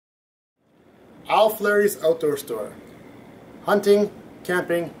Larry's Outdoor Store. Hunting,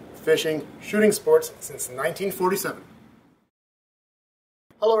 camping, fishing, shooting sports since 1947.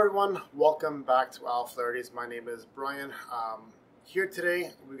 Hello everyone, welcome back to Larry's. My name is Brian. Here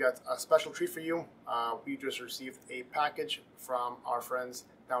today we got a special treat for you. We just received a package from our friends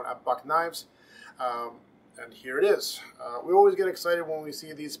down at Buck Knives. And here it is. We always get excited when we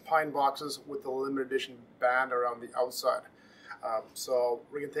see these pine boxes with the limited edition band around the outside. So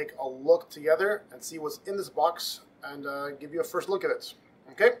we're going to take a look together and see what's in this box and give you a first look at it.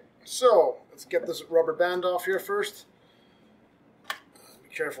 Okay, so let's get this rubber band off here first. Be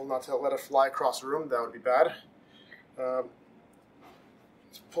careful not to let it fly across the room, that would be bad.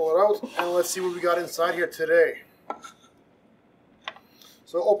 Let's pull it out and let's see what we got inside here today.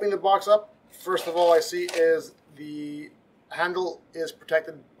 So opening the box up, first of all I see is the handle is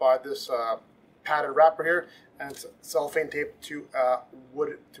protected by this padded wrapper here, and it's cellophane taped to a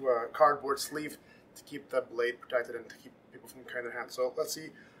cardboard sleeve to keep the blade protected and to keep people from carrying their hands. So let's see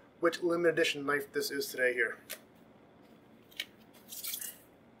which limited edition knife this is today here.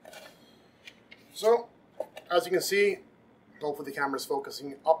 So as you can see, hopefully the camera is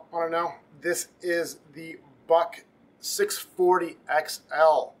focusing up on it now, this is the Buck 640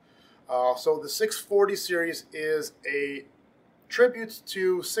 XL. So the 640 series is a tribute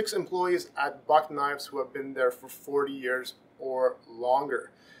to 6 employees at Buck Knives who have been there for 40 years or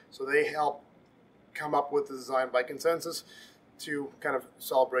longer. So they helped come up with the design by consensus to kind of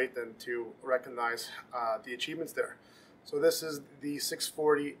celebrate and to recognize the achievements there. So this is the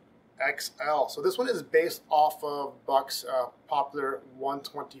 640 XL. So this one is based off of Buck's popular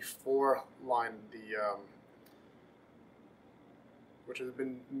 124 line, which has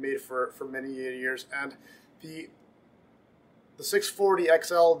been made for many years, and the 640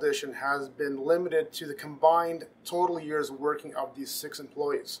 XL edition has been limited to the combined total years working of these 6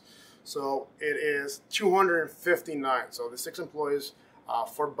 employees. So it is 259. So the 6 employees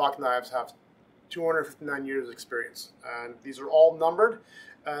for Buck Knives have 259 years of experience, and these are all numbered.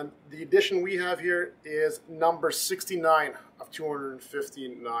 And the edition we have here is number 69 of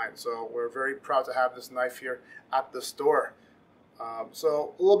 259. So we're very proud to have this knife here at the store.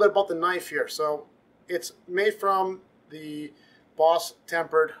 So a little bit about the knife here. So it's made from the Boss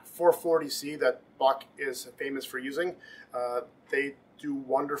tempered 440C that Buck is famous for using. They do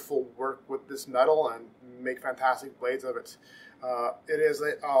wonderful work with this metal and make fantastic blades of it. It is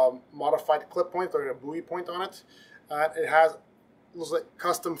a modified clip point or a buoy point on it. It has looks like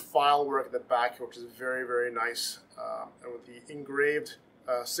custom file work at the back, which is very, very nice. And with the engraved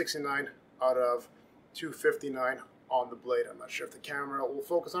 69 out of 259 on the blade. I'm not sure if the camera will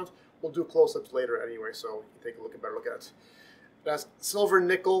focus on it. We'll do close-ups later anyway, so you can take a better look at it. It has silver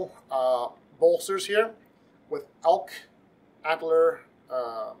nickel bolsters here with elk antler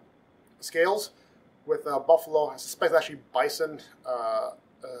scales with buffalo, I suspect actually bison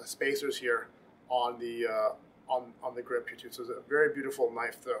spacers here on the grip here too. So it's a very beautiful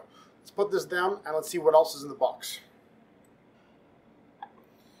knife though. Let's put this down and let's see what else is in the box.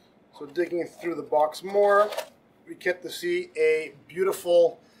 So digging through the box more, we get to see a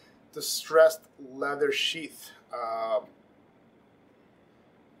beautiful distressed leather sheath.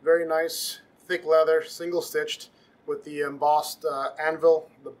 Very nice, thick leather, single stitched with the embossed anvil,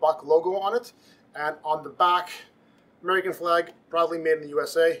 the Buck logo on it, and on the back, American flag, proudly made in the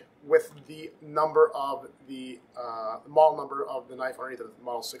USA, with the number of the model number of the knife underneath it,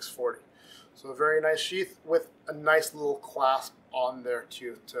 model 640. So a very nice sheath with a nice little clasp on there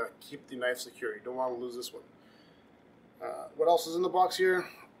too to keep the knife secure. You don't want to lose this one. What else is in the box here?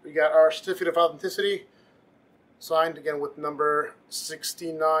 We got our certificate of authenticity, signed again with number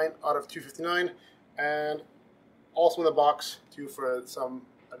 69 out of 259, and also in the box too for some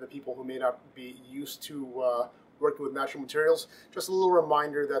of the people who may not be used to working with natural materials. Just a little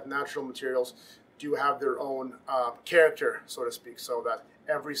reminder that natural materials do have their own character, so to speak, so that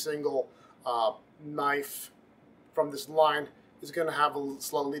every single knife from this line is going to have a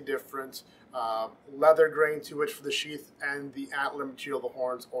slightly different leather grain to it for the sheath, and the antler material, the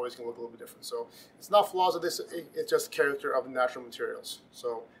horns, always going to look a little bit different. So it's not flaws of this, it's just character of natural materials.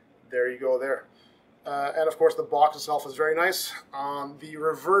 So there you go there. And of course the box itself is very nice. On the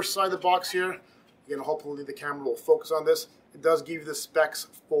reverse side of the box here, again, hopefully the camera will focus on this, it does give you the specs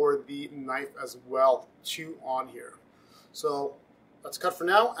for the knife as well too on here. So let's cut for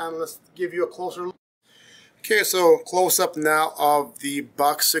now and let's give you a closer look. Okay, so close up now of the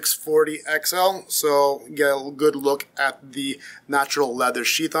Buck 640 XL. So get a good look at the natural leather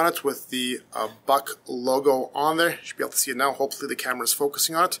sheath on it with the Buck logo on there. You should be able to see it now. Hopefully the camera is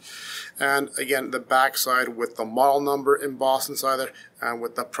focusing on it. And again, the back side with the model number embossed inside there and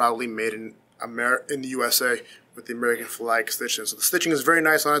with the proudly made in in the USA with the American flag stitching. So the stitching is very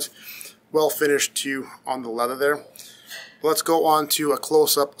nice on it, well finished too on the leather there. Let's go on to a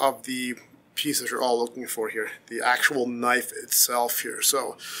close-up of the piece that you're all looking for here, the actual knife itself here.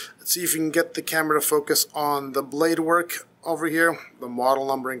 So let's see if we can get the camera to focus on the blade work over here, the model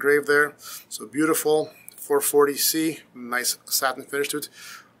number engraved there. So beautiful 440C, nice satin finish to it.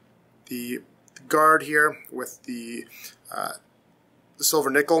 The guard here with the silver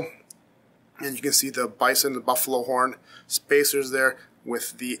nickel, and you can see the bison, the buffalo horn spacers there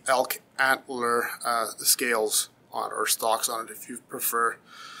with the elk antler scales on, or stalks on it if you prefer.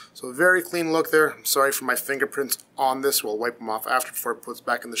 So very clean look there. I'm sorry for my fingerprints on this. We'll wipe them off after before it puts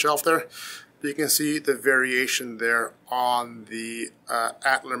back in the shelf there. But you can see the variation there on the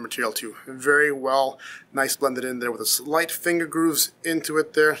antler material too. Very well, nice blended in there with a slight finger grooves into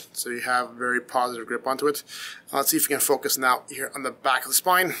it there. So you have very positive grip onto it. Let's see if we can focus now here on the back of the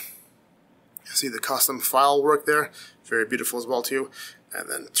spine. You see the custom file work there. Very beautiful as well too. And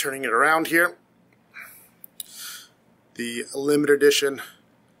then turning it around here, the limited edition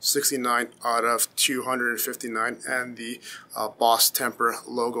 69 out of 259, and the Boss Temper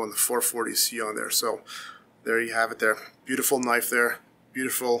logo and the 440C on there. So there you have it there. Beautiful knife there.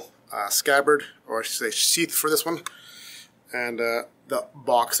 Beautiful scabbard, or I should say sheath for this one. And the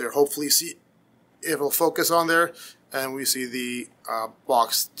box there. Hopefully see it will focus on there. And we see the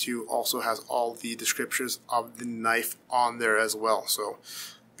box too also has all the descriptions of the knife on there as well. So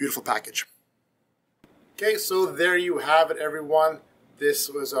beautiful package. Okay, so there you have it, everyone. This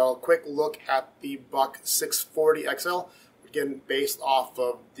was a quick look at the Buck 640 XL, again based off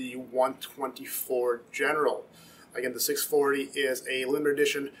of the 124 General. Again, the 640 is a limited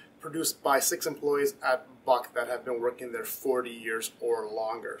edition produced by 6 employees at Buck that have been working there 40 years or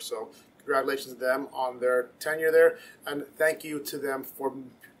longer. So congratulations to them on their tenure there, and thank you to them for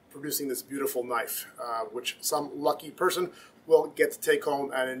producing this beautiful knife, which some lucky person will get to take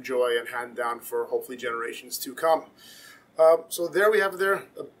home and enjoy and hand down for hopefully generations to come. So there we have there,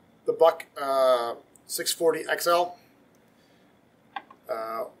 the Buck 640 XL.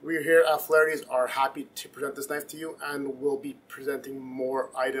 We here at Flaherty's are happy to present this knife to you, and we'll be presenting more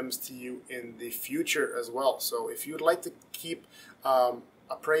items to you in the future as well. So if you'd like to keep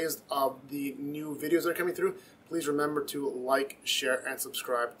appraised of the new videos that are coming through, please remember to like, share, and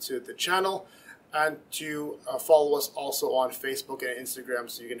subscribe to the channel, and to follow us also on Facebook and Instagram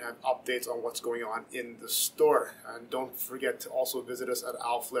so you can have updates on what's going on in the store. And don't forget to also visit us at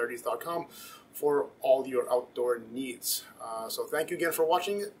alflahertys.com for all your outdoor needs. So thank you again for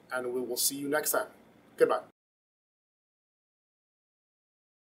watching, and we will see you next time. Goodbye.